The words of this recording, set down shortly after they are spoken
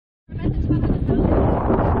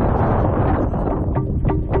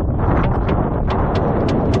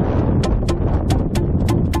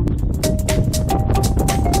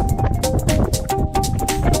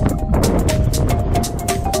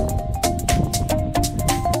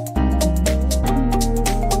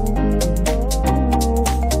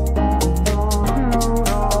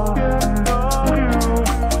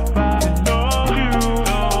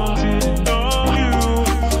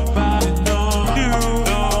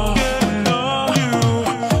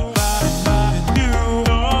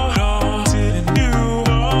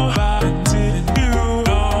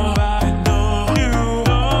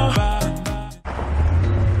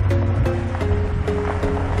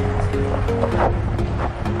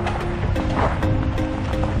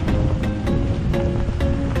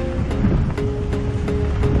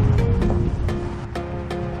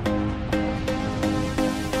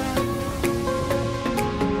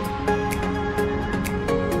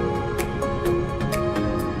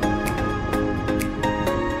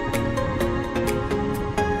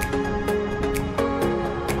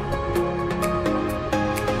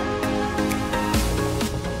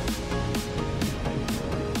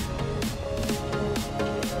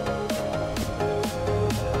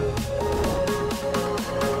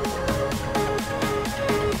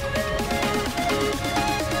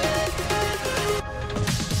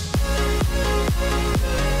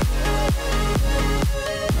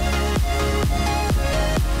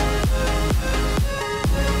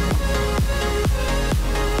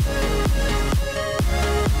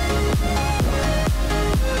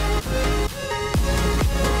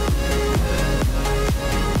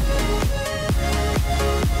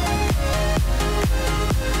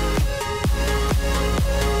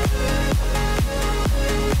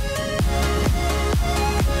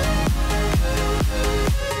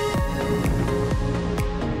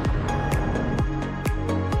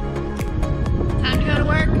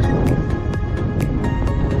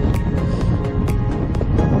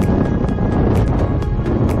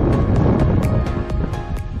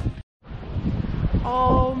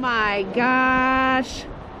Oh my gosh.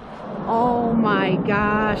 Oh my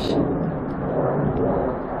gosh.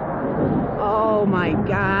 Oh my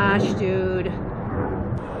gosh, dude.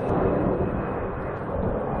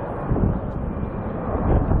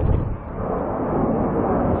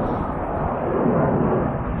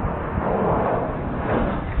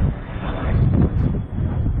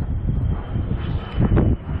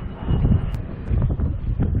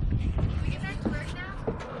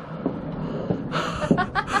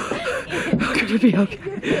 Gonna be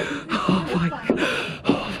okay. Oh my god.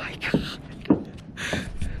 Oh my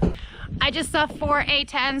god. I just saw 4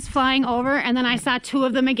 A10s flying over, and then I saw 2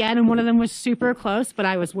 of them again, and one of them was super close, but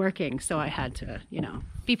I was working, so I had to, you know,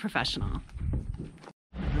 be professional.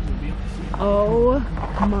 Oh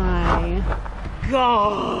my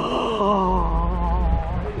god.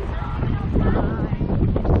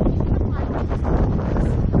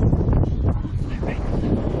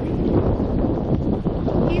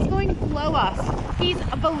 He's going below us. He's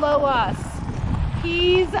below us.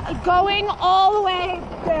 He's going all the way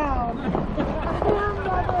down.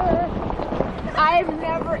 I've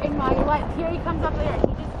never in my life. Here he comes up there. He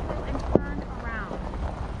just flew and turned around.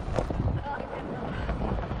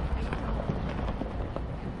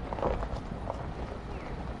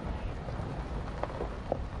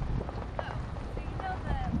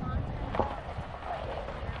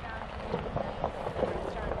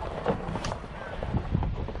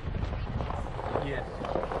 Yes.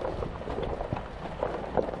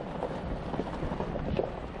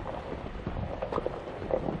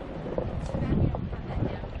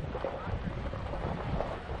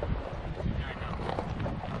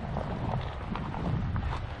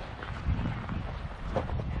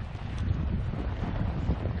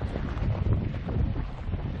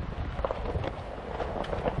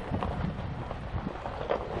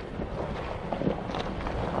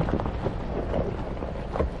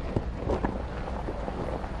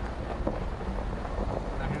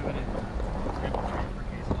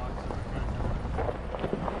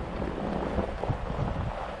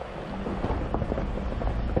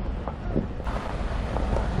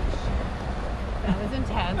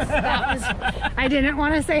 That was, I didn't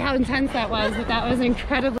want to say how intense that was, but that was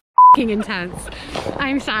incredibly intense.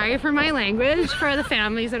 I'm sorry for my language, for the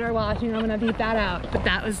families that are watching. I'm gonna beat that out, but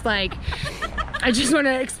that was like, I just want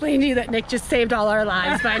to explain to you that Nick just saved all our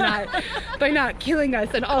lives by not killing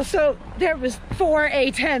us. And also there was 4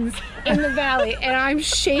 A10s in the valley, and I'm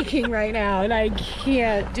shaking right now, and I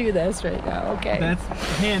can't do this right now. Okay, That's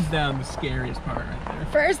hands down the scariest part right there.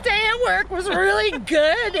 first day at work was really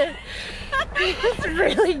good. It's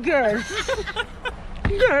really good.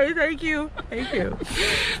 Okay, thank you. Thank you.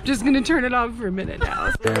 Just gonna turn it off for a minute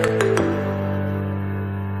now.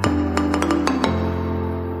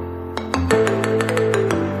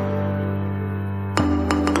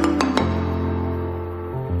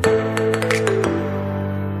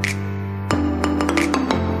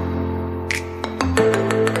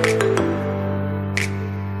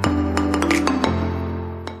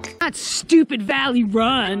 Not stupid Valley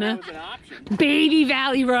Run. That was an option. Baby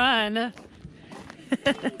Valley Run.